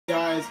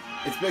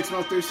It's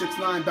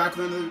BigSmoke369 back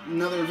with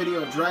another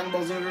video of Dragon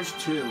Ball Xenoverse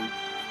 2.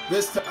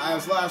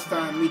 As last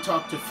time, we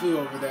talked to Fu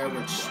over there,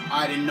 which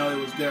I didn't know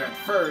he was there at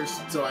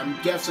first, so I'm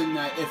guessing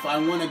that if I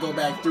want to go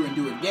back through and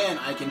do it again,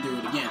 I can do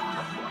it again.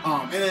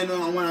 And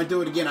then when I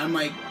do it again, I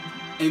might,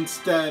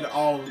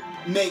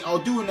 I'll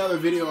do another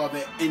video of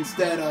it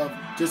instead of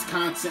just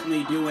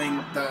constantly doing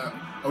the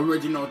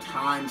original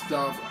time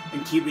stuff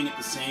and keeping it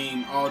the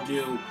same. I'll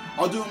do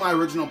what my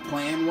original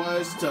plan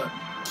was to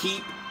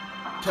keep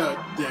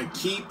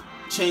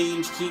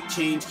changing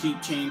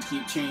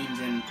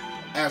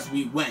as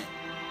we went.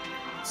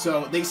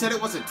 So they said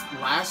it was the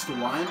last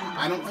one.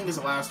 I don't think it's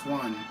the last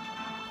one.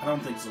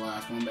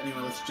 But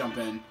anyway, let's jump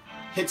in.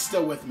 Hit's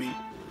still with me.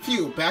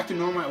 Phew, back to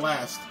normal at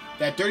last.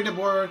 That dirty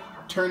Deborah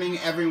turning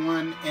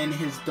everyone and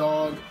his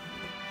dog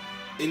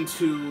in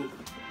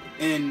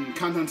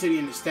Canton City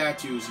into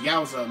statues.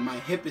 Yowza, my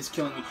hip is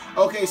killing me.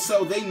 Okay,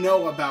 so they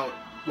know about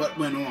what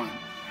went on.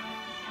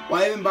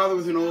 Why even bother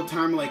with an old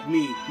timer like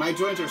me? My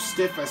joints are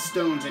stiff as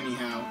stones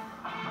anyhow.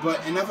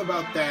 But enough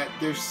about that,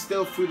 there's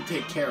still food to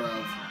take care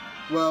of.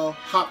 Well,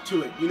 hop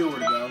to it. You know where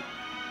to go.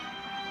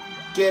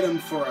 Get him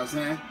for us,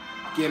 eh?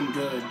 Get him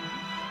good.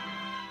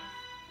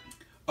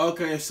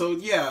 Okay, so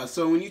yeah,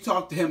 so when you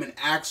talk to him, it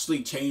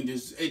actually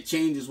changes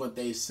what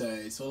they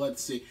say. So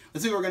let's see.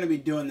 Let's see what we're going to be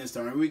doing this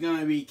time. Are we going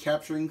to be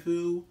capturing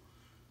Fu?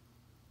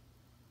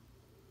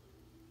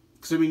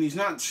 Because, I mean, he's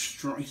not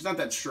strong. He's not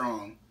that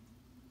strong.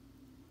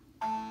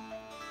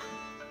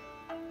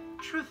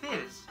 Truth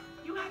is,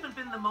 you haven't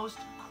been the most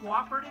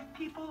cooperative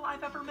people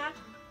I've ever met,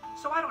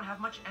 so I don't have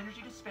much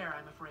energy to spare,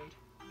 I'm afraid.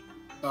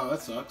 Oh, that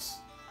sucks.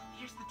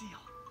 Here's the deal.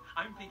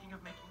 I'm thinking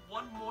of making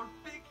one more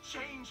big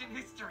change in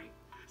history.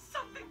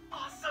 Something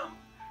awesome.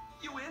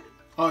 You in?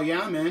 Oh,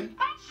 yeah, I'm in.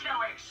 That's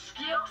no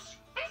excuse.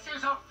 This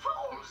is a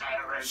fool's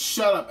errand.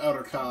 Shut up,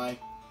 Elder Kai.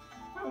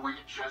 We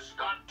just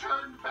got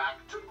turned back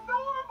to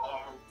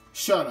normal.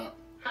 Shut up.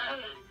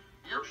 Hey,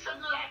 you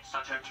shouldn't let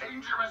such a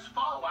dangerous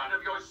foe out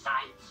of your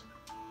sights.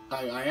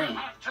 I We am.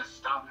 have to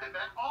stop him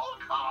at all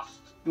costs.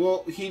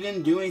 Well, he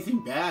didn't do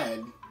anything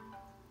bad.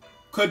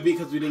 Could be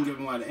because we didn't give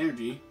him a lot of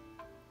energy.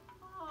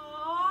 Aww,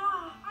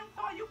 I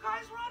thought you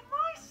guys were on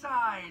my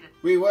side.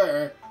 We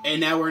were, and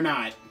now we're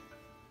not.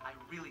 I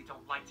really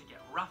don't like to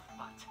get rough,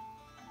 but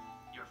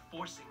you're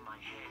forcing my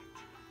hand.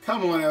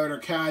 Come on, Elder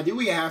Kai. Do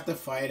we have to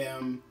fight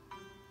him?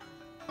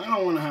 I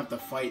don't want to have to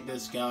fight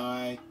this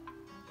guy.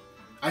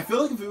 I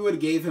feel like if we would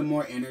have gave him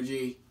more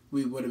energy,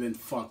 we would have been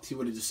fucked. He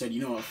would have just said,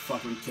 you know what,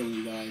 fuck, I'm killing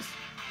you guys.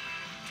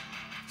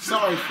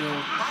 Sorry, Phil.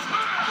 Special.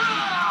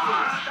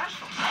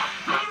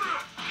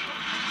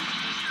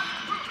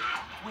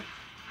 Wait,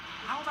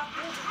 how about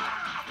this?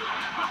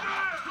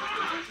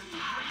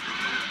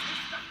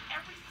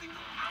 Every single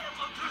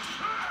atom of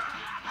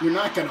You're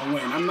not gonna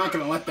win. I'm not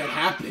gonna let that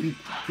happen.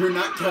 You're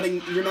not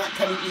cutting either of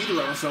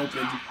us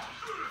open.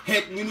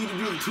 Hit, we need to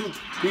do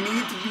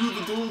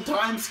the dual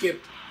time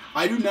skip.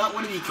 I do not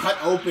want to be cut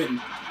open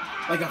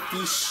like a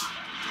fish.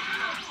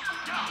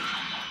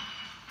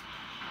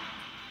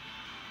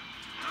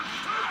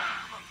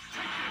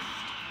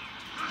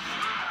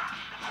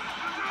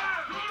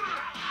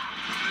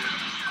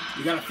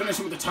 You gotta finish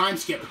it with the time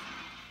skip.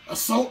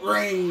 Assault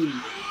Rain!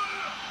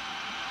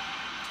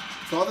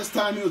 So all this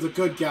time he was a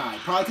good guy.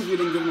 Probably because we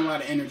didn't give him a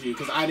lot of energy.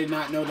 Because I did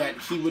not know that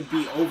he would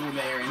be over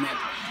there in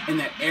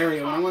that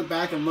area. When I went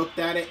back and looked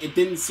at it, it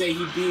didn't say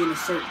he'd be in a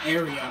certain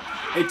area.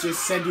 It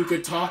just said you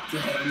could talk to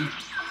him.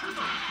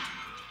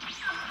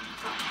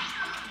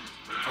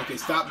 Okay,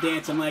 stop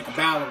dancing like a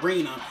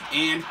ballerina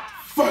and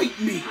fight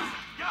me!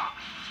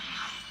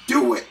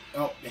 Do it!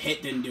 Oh, the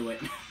hit didn't do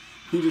it.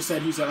 He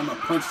said, I'm gonna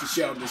punch the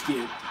shit out of this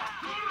kid.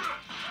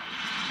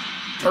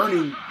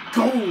 Turning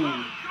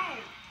gold!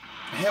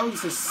 The hell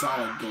is this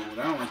solid gold?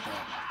 I don't like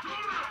that.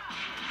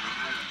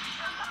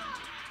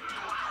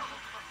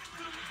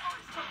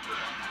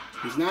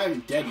 He's not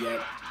even dead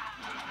yet.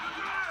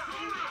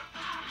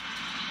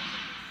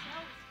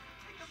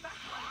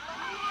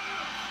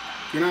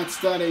 You're not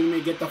studying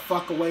me. Get the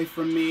fuck away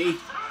from me.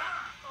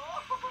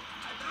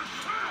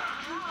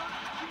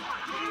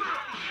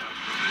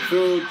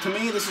 Dude, to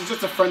me, this is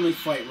just a friendly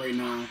fight right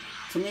now.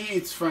 To me,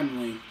 it's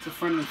friendly. It's a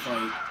friendly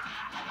fight.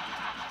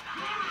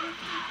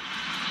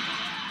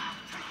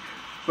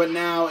 But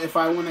now, if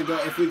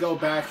we go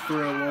back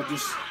through,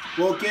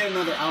 we'll get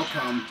another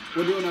outcome.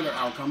 We'll do another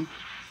outcome.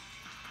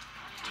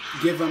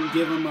 Give him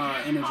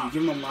energy.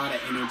 Give him a lot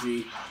of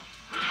energy.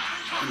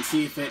 And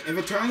see if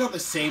it turns out the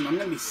same. I'm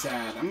gonna be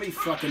sad. I'm gonna be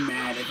fucking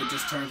mad if it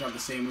just turns out the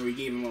same. Where we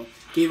gave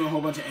him a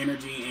whole bunch of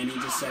energy, and he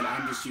just said,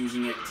 "I'm just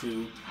using it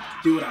to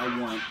do what I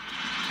want."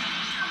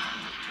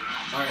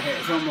 All right, hey,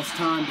 it's almost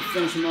time to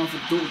finish him off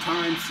with dual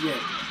time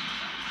skip.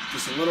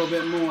 Just a little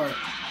bit more.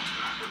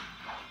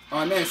 Oh,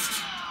 I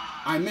missed.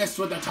 I missed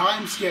with the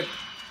time skip.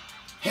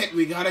 Hit.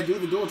 We gotta do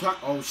the dual time.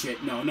 Oh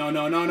shit! No! No!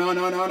 No! No! No!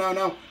 No! No! No!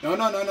 No! No!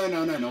 No! No!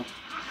 No! No! No!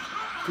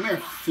 Come here,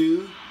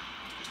 Fu.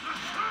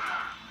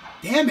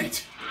 Damn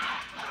it!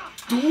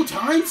 Dual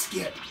time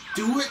skip!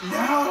 Do it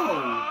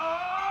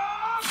now!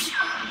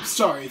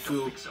 Sorry,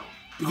 Fu.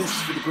 This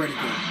is for the greater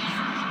good.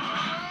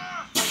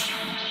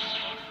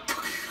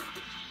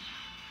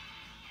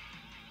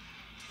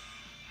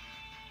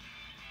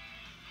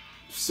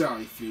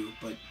 sorry, Fu,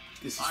 but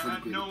this is for the I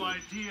had greater no good.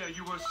 idea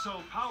you were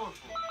so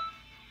powerful.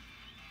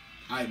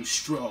 I'm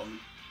strong.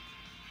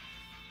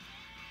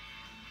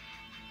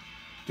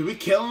 Did we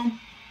kill him?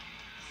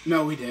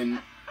 No, we didn't.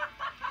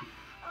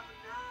 Oh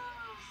no!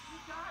 You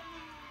got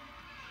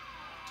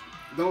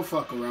me! Don't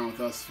fuck around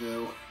with us,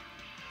 Phil.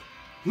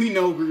 We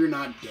know we're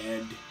not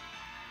dead.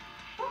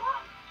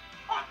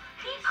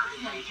 He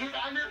created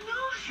an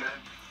illusion.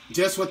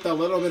 Just with the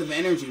little bit of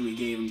energy we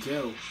gave him,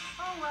 too.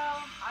 Oh well,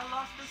 I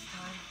lost this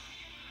time.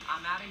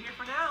 I'm out of here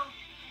for now.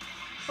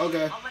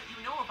 Okay. I'll let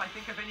you know if I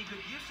think of any good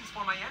uses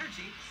for my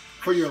energy.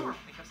 For I'm your- sure I'll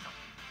think of something.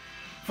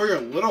 For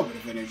your little bit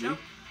of energy. So,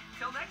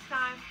 till next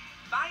time.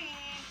 Bye!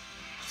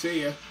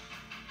 See ya.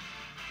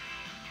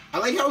 I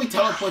like how he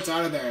teleports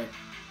out of there.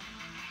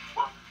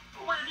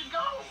 Where'd he go?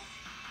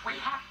 We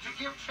have to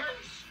give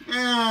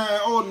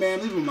chase. Old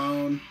man, leave him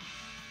alone.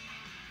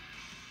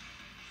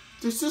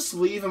 Just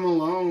leave him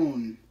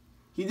alone.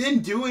 He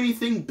didn't do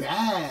anything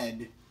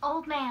bad.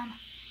 Old man.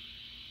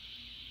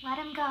 Let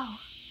him go.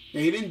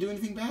 Yeah, he didn't do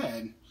anything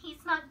bad.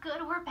 He's not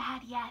good or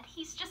bad yet.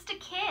 He's just a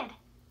kid.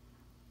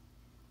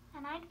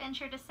 And I'd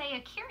venture to say a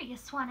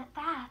curious one at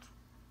that.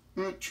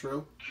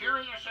 True.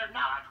 Curious or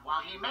not,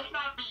 while he may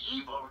not be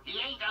evil, he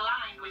ain't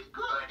aligned with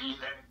good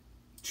either.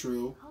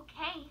 True.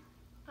 Okay,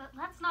 but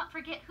let's not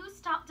forget who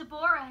stopped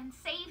Deborah and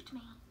saved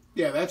me.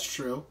 Yeah, that's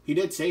true. He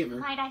did save her.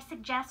 Might I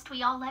suggest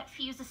we all let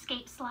Fuse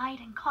escape slide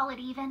and call it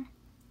even?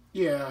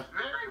 Yeah.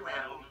 Very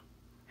well.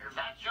 If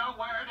that's your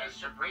word as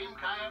Supreme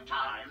Kai of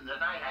Time, then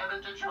I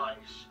haven't a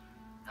choice.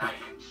 I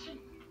concede.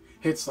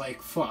 It's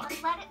like, fuck.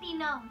 But let it be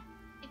known,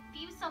 if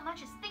Fuse so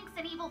much as thinks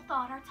an evil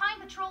thought, our Time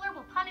Patroller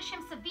will punish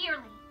him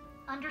severely.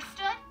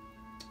 Understood?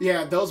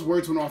 Yeah, those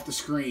words went off the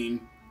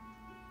screen.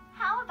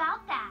 How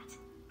about that?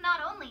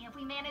 Not only have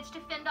we managed to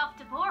fend off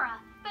Deborah,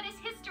 but his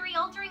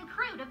history-altering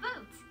crew to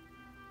boot.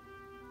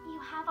 You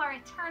have our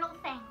eternal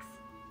thanks.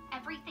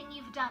 Everything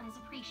you've done is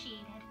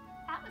appreciated.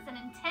 That was an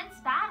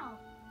intense battle.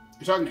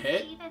 You're talking to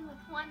Hit? Even with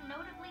one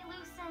notably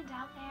loose end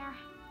out there,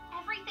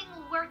 everything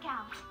will work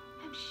out.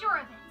 I'm sure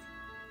of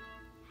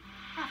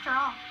it. After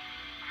all,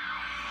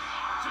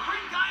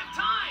 Supreme Guy of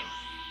Time!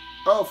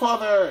 Oh,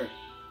 Father!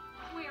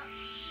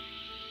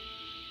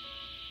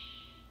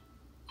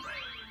 we're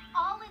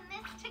all in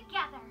this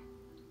together.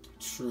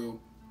 True.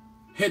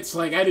 Hit's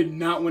like, I did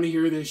not want to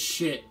hear this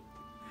shit.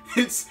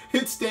 It's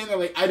standing there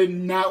like, I did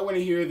not want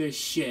to hear this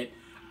shit.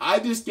 I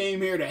just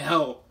came here to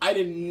help. I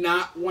did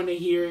not want to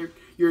hear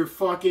your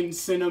fucking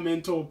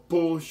sentimental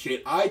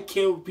bullshit. I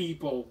kill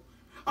people.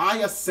 I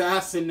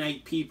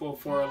assassinate people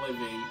for a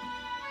living.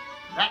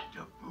 That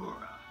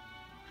Deborah.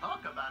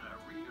 Talk about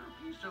a real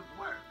piece of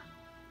work.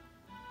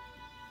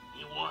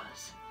 He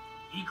was.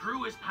 He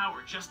grew his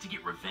power just to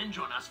get revenge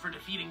on us for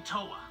defeating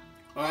Toa.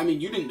 Well, I mean,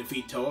 you didn't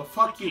defeat Toa.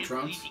 Fuck I you, can't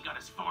Trunks. believe he got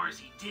as far as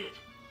he did,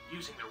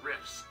 using the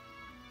rifts.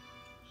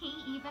 He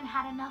even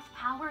had enough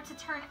power to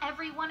turn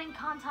everyone in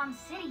Kanton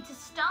City to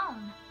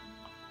stone.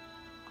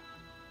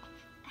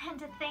 And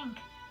to think,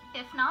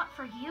 if not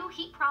for you,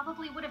 he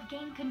probably would have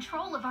gained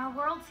control of our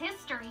world's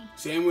history.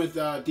 Same with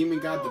Demon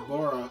God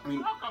Deborah. I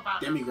mean, Talk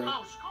about a Demigod.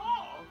 close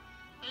call.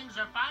 Things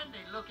are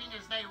finally looking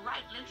as they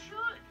rightly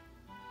should.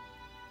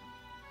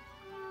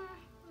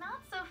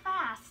 Not so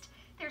fast.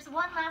 There's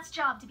one last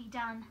job to be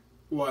done.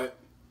 What?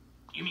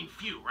 You mean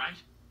few, right?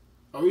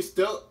 Are we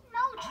still...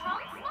 No,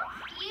 Trunks,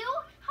 not you!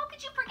 How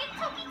could you forget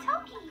Toki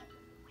Toki?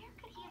 Where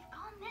could he have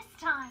gone this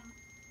time?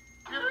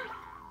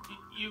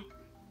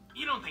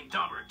 You don't think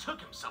Dabra took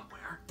him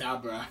somewhere?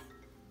 Dabra.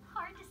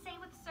 Hard to say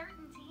with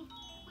certainty.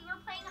 We were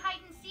playing hide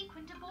and seek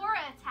when Deborah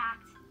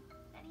attacked.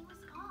 Then he was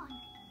gone.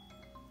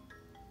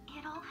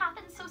 It all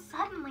happened so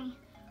suddenly.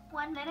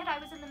 One minute I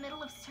was in the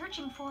middle of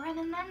searching for him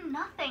and then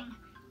nothing.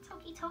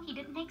 Toki Toki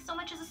didn't make so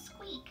much as a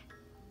squeak.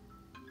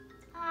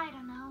 I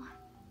don't know.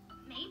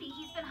 Maybe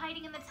he's been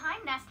hiding in the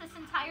time nest this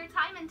entire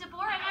time and Deborah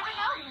never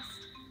noticed.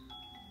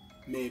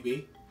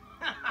 Maybe.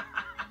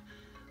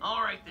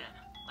 All right then,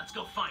 let's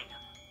go find him.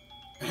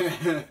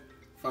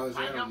 Father Why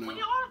said, I don't don't know.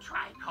 we all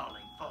try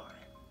calling for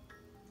him?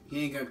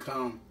 He ain't gonna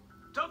come.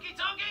 Toki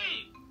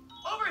Toki!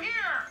 Over here!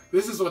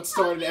 This is what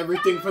started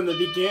everything from the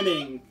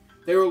beginning.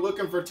 They were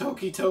looking for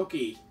Toki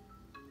Toki.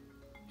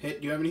 Hit,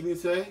 do you have anything to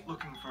say?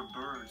 Looking for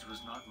birds was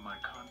not in my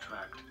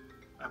contract.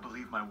 I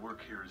believe my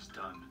work here is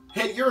done.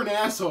 Hit, you're an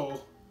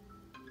asshole.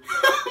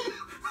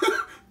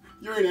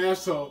 You're an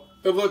asshole.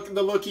 The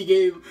look he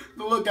gave,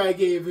 the look I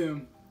gave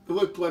him, the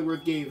look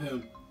Bloodworth gave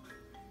him.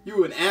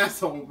 You an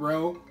asshole,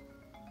 bro.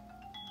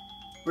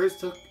 Where's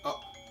Toki?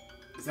 Oh,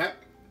 is that?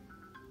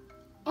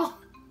 Oh,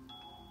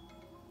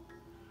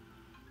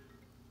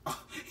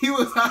 he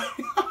was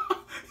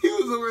he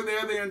was over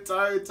there the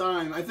entire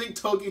time. I think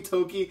Toki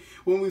Toki,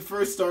 when we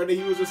first started,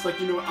 he was just like,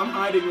 you know what, I'm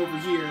hiding over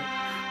here.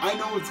 I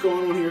know what's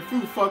going on here. Fu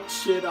fucked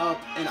shit up,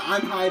 and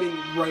I'm hiding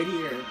right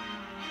here.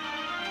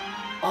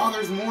 Oh,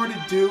 there's more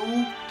to do?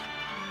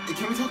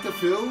 Can we talk to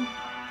Phil?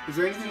 Is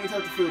there anything we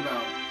talk to Phil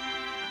about?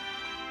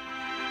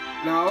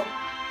 No?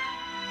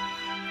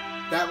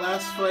 That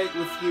last fight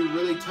with you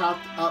really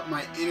topped up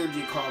my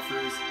energy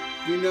coffers.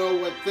 You know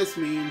what this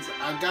means.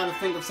 I gotta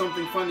think of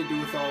something fun to do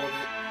with all of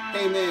it.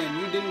 Hey man,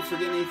 you didn't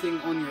forget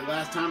anything on your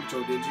last time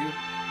patrol, did you?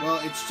 Well,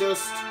 it's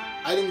just,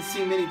 I didn't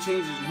see many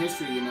changes in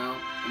history, you know.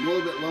 I'm a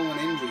little bit low on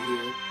energy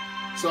here.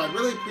 So I'd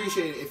really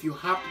appreciate it if you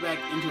hopped back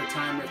into a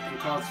time rift and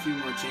caused a few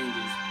more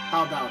changes.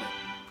 How about it?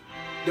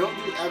 Don't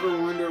you ever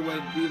wonder what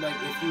it'd be like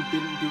if you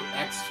didn't do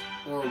X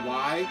or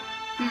Y?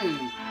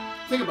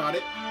 Think about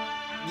it.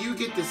 You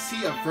get to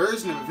see a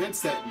version of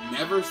events that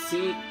never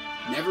seen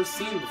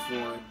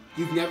before.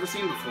 You've never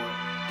seen before.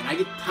 And I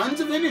get tons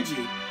of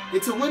energy.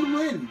 It's a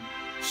win-win.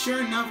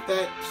 Sure enough,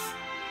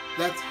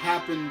 that's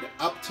happened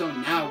up till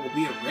now will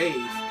be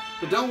erased.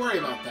 But don't worry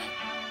about that.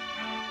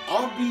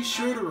 I'll be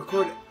sure to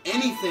record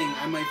anything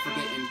I might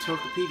forget in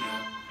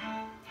Tokopedia.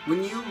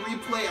 When you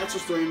replay Extra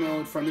Story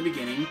Mode from the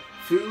beginning,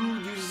 Fu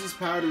uses his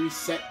power to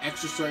reset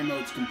Extra Story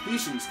Mode's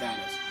completion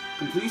status.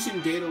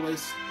 Completion data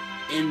list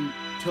in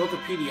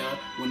Tokopedia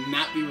will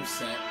not be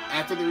reset.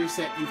 After the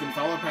reset, you can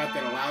follow a path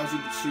that allows you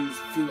to choose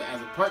Fu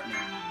as a partner.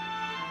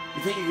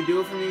 You think you can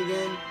do it for me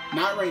again?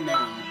 Not right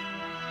now.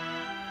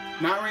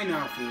 Not right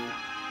now, Fu.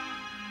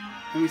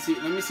 Let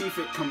me see if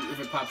it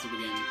pops up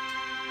again.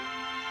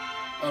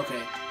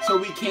 Okay, so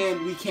we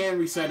can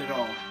reset it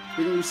all.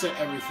 We can reset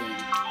everything.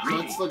 So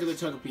let's look at the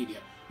Tokopedia.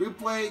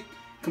 Replay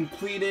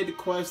completed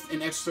quest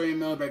in Extra Story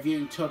Mode by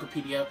viewing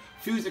Tokopedia,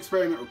 Fu's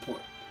experiment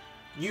report.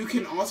 You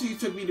can also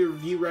use Tokopedia to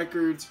review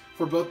records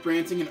for both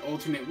branching and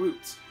alternate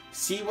routes.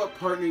 See what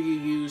partner you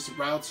used,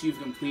 routes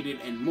you've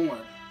completed, and more.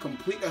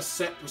 Complete a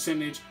set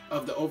percentage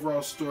of the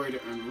overall story to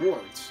earn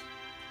rewards.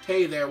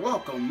 Hey there,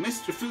 welcome.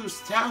 Mr. Fu's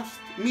tasked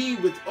me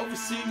with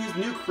overseeing his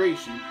new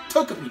creation,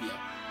 Tokopedia.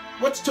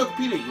 What's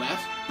Tokopedia, you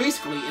ask?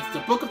 Basically, it's the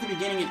book of the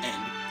beginning and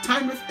end.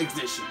 Time Rift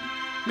Exhibition.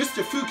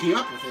 Mr. Fu came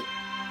up with it.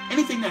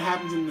 Anything that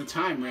happens in the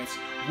time rifts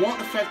won't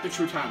affect the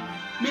true timeline,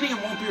 meaning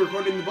it won't be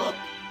recorded in the book.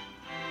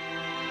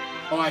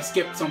 Oh, I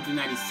skipped something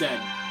that he said.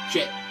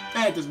 Shit,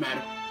 that doesn't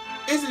matter.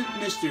 Isn't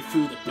Mr.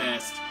 Fu the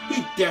best?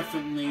 He's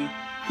definitely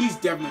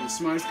the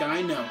smartest guy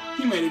I know.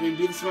 He might even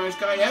be the smartest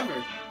guy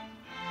ever.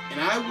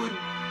 And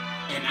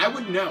I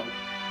would know.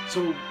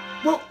 So,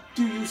 what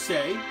do you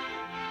say?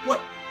 What?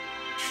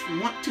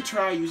 Want to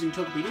try using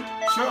Tokopedia?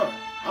 Sure.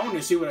 I want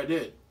to see what I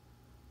did.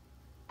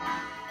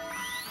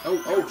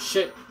 Oh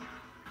shit.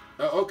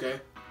 Okay.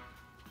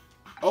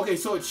 Okay,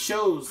 so it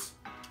shows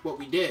what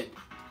we did.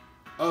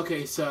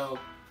 Okay, so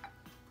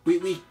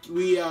we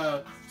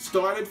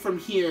started from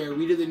here.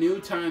 We did the new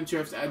time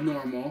shifts at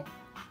normal.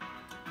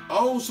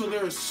 Oh, so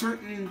there are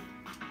certain.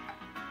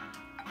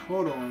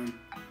 Hold on.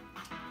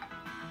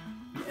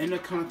 The end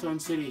of Canton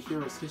City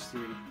Heroes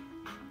History.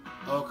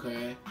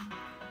 Okay.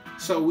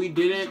 So we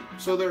didn't.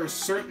 So there are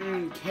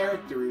certain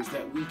characters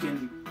that we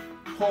can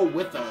pull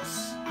with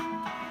us.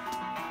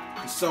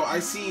 So I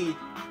see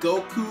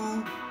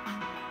Goku.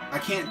 I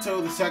can't tell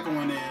who the second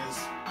one is.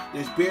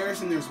 There's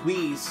Beerus and there's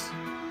Whis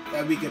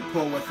that we could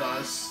pull with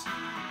us.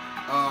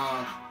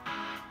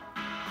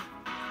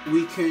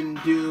 We can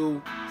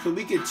do. So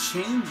we could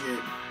change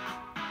it.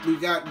 We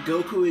got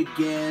Goku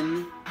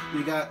again.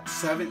 We got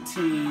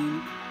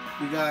 17.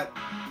 We got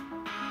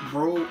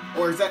Bro,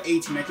 or is that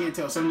 18? I can't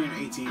tell. 17 or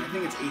 18. I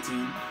think it's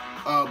 18.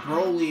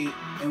 Broly,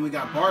 and we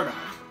got Bardock.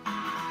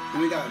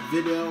 And we got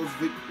Vidal's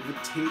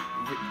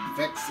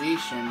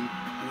Vexation.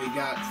 And we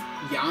got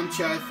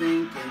Yamcha, I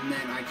think. And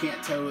then I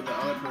can't tell who the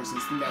other person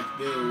is. I think that's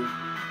Boo.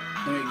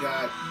 And we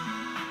got,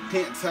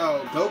 can't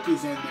tell,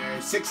 Goku's in there.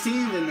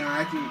 16's in there.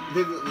 I can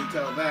vividly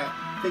tell that.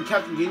 I think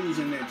Captain Ginyu's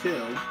in there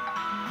too.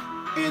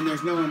 And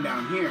there's no one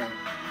down here.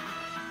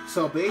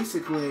 So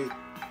basically,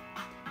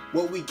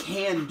 what we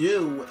can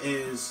do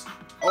is...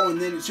 Oh, and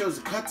then it shows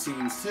the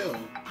cutscenes too.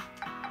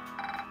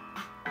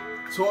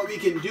 So what we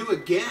can do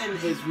again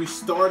is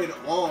restart it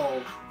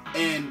all,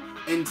 and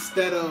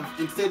instead of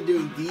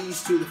doing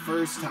these two the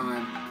first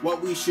time,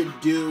 what we should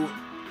do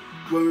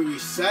when we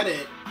reset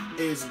it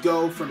is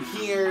go from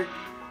here,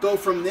 go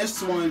from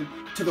this one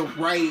to the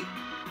right,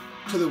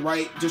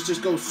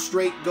 just go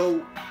straight,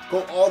 go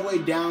all the way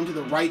down to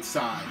the right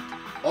side.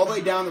 All the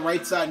way down the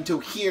right side until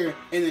here,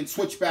 and then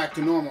switch back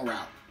to normal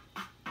route.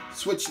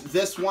 Switch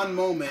this one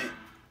moment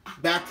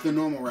back to the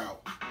normal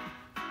route.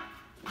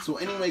 So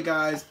anyway,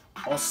 guys,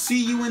 I'll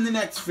see you in the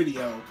next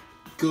video.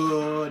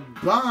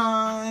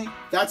 Goodbye.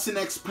 That's the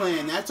next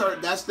plan.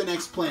 That's the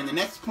next plan. The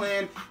next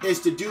plan is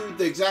to do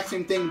the exact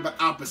same thing but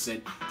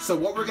opposite. So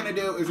what we're gonna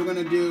do is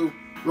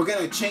we're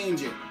gonna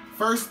change it.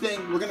 First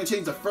thing, we're gonna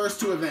change the first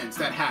two events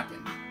that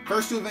happened.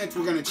 First two events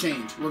we're gonna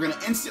change. We're gonna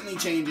instantly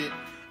change it,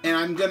 and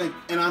I'm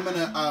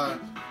gonna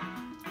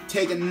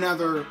take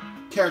another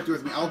character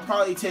with me. I'll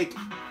probably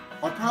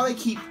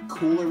keep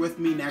Cooler with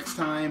me next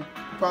time.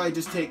 Probably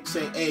just say,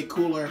 hey,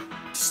 Cooler,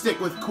 stick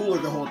with Cooler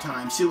the whole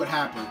time, see what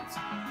happens.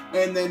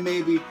 And then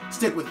maybe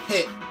stick with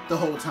Hit the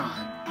whole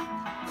time.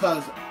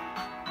 Because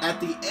at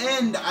the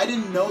end, I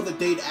didn't know that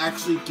they'd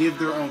actually give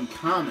their own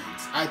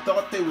comments. I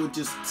thought they would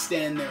just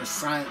stand there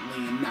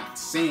silently and not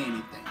say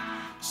anything.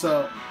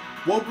 So,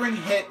 we'll bring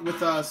Hit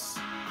with us.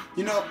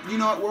 You know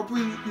what, we'll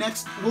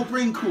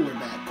bring Cooler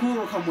back. Cooler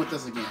will come with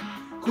us again.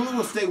 Cooler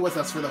will stay with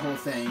us for the whole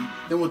thing.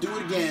 Then we'll do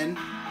it again.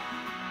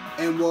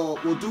 And we'll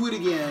do it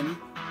again.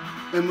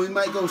 And we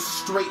might go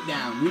straight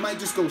down. We might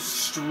just go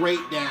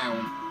straight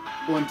down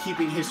on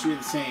keeping history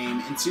the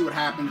same and see what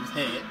happens with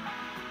Hit.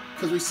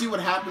 Because we see what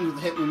happens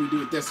with Hit when we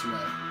do it this way.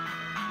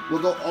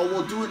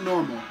 We'll do it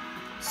normal.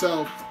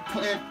 So,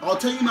 I'll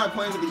tell you my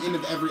plans at the end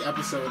of every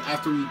episode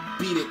after we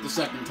beat it the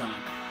second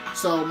time.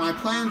 So, my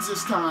plans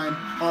this time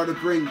are to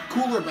bring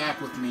Cooler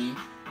back with me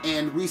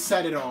and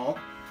reset it all.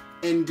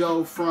 And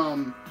go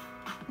from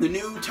the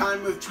new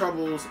Time with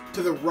Troubles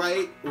to the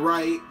right,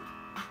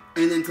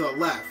 and then to the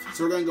left.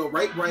 So we're going to go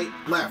right,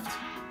 left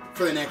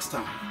for the next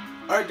time.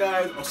 Alright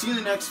guys, I'll see you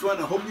in the next one.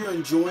 I hope you're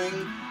enjoying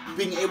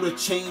being able to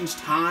change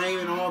time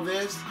and all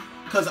this.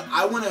 Because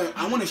I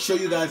wanna show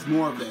you guys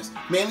more of this.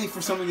 Mainly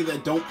for some of you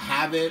that don't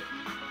have it,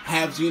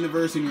 have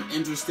Xenoverse, and you're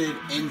interested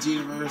in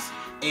Xenoverse.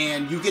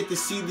 And you get to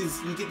see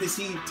this, you get to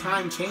see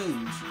time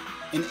change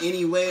in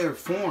any way or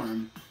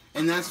form.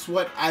 And that's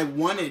what I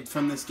wanted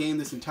from this game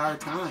this entire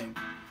time.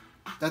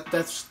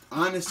 That's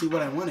honestly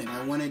what I wanted.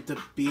 I wanted to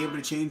be able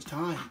to change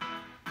time.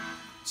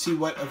 See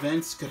what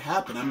events could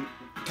happen. I'm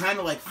kind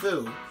of like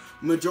Fu.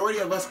 Majority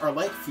of us are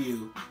like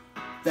Fu.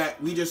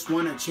 That we just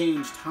want to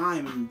change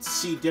time and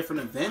see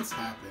different events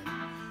happen.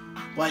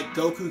 Like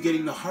Goku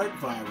getting the heart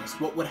virus.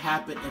 What would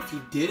happen if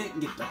he didn't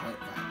get the heart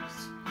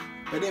virus?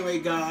 But anyway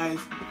guys,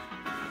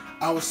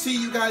 I will see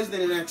you guys in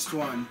the next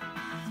one.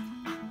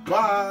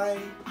 Bye!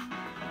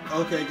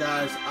 Okay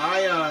guys,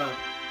 I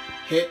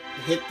hit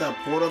the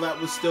portal that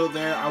was still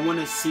there. I want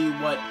to see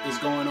what is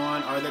going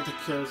on. Are they took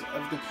care of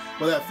everything?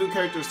 Well, that Fu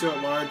character is still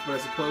at large, but I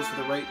suppose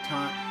for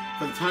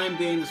the time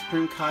being, the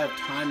Supreme Kai of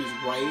Time is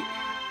right.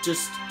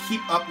 Just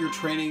keep up your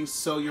training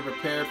so you're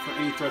prepared for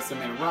any threats that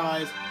may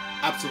arise.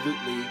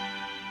 Absolutely.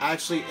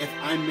 Actually, if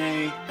I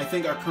may, I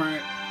think our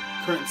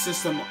current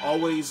system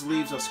always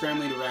leaves us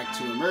scrambling to react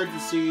to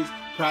emergencies.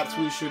 Perhaps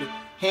we should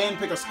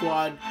handpick a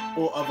squad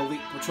of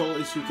elite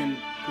patrollees who can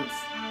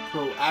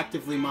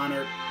proactively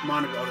monitor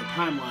other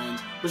timelines.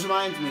 Which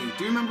reminds me,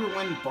 do you remember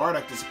when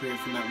Bardock disappeared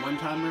from that one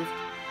time rift?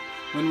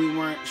 When we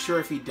weren't sure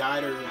if he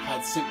died or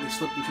had simply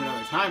slipped into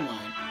another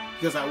timeline?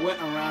 Because I went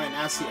around and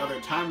asked the other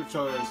time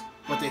patrollers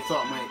what they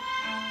thought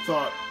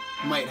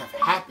might have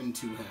happened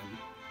to him.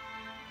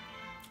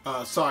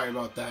 Sorry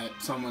about that.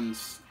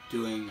 Someone's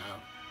doing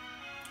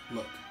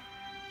look,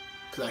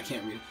 because I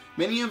can't read it.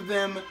 Many of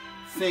them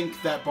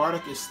think that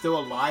Bardock is still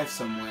alive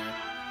somewhere.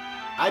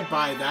 I'd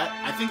buy that.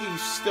 I think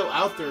he's still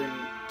out there in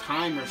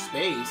time or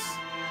space.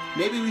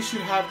 Maybe we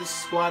should have this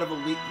squad of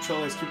elite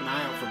patrollers keep an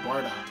eye out for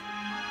Bardock.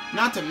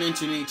 Not to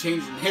mention any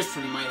changes in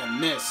history we might have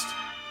missed.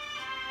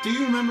 Do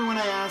you remember when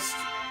I asked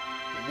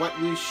what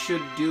we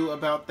should do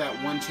about that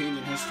one change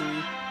in history?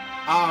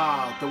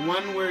 Ah, the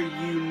one where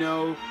you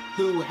know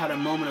who had a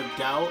moment of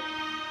doubt?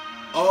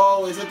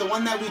 Oh, is it the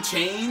one that we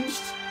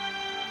changed?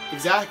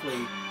 Exactly.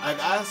 I've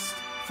asked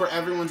for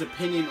everyone's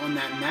opinion on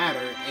that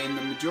matter, and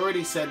the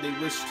majority said they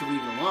wish to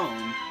leave it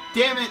alone.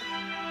 Damn it!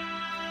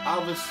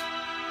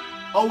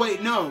 Oh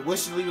wait, no,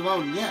 wish to leave it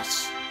alone,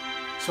 yes.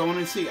 So I want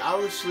to see,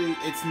 obviously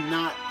it's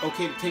not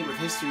okay to tinker with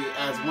history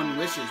as one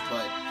wishes,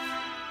 but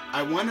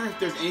I wonder if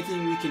there's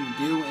anything we can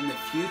do in the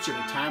future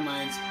for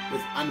timelines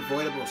with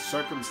unavoidable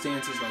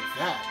circumstances like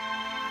that.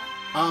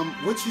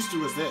 Which history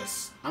was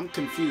this? I'm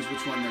confused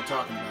which one they're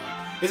talking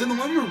about. Is it the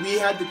one where we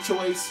had the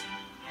choice?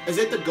 Is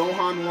it the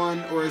Gohan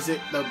one, or is it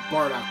the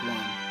Bardock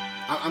one?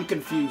 I'm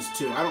confused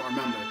too. I don't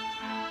remember.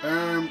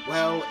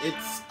 Well,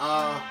 it's,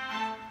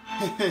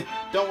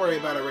 don't worry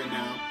about it right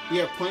now. We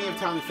have plenty of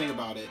time to think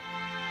about it.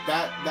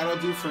 That'll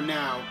do for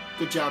now.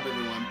 Good job,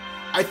 everyone.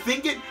 I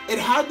think it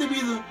had to be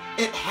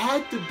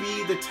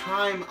the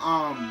time,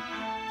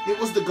 it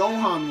was the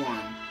Gohan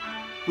one.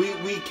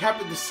 We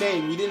kept it the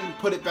same. We didn't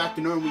put it back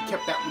to normal. We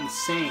kept that one the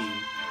same.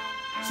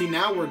 See,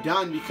 now we're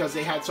done because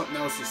they had something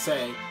else to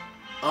say.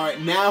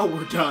 Alright, now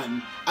we're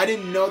done. I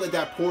didn't know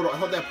that portal, I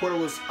thought that portal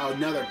was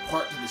another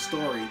part to the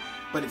story,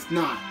 but it's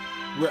not.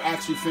 We're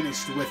actually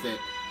finished with it.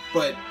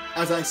 But,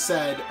 as I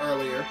said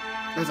earlier,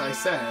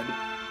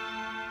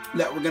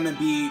 that we're going to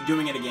be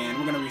doing it again.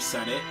 We're going to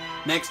reset it.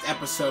 Next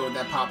episode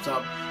that pops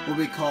up will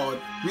be called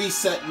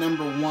Reset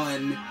Number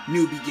 1,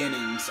 New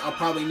Beginnings. I'll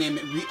probably name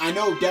it, I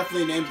know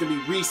definitely the name's going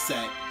to be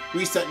Reset.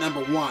 Reset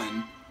Number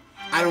 1.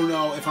 I don't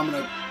know if I'm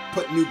going to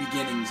put New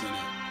Beginnings in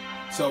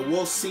it. So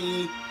we'll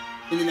see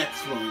in the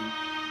next one.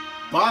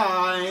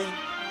 Bye!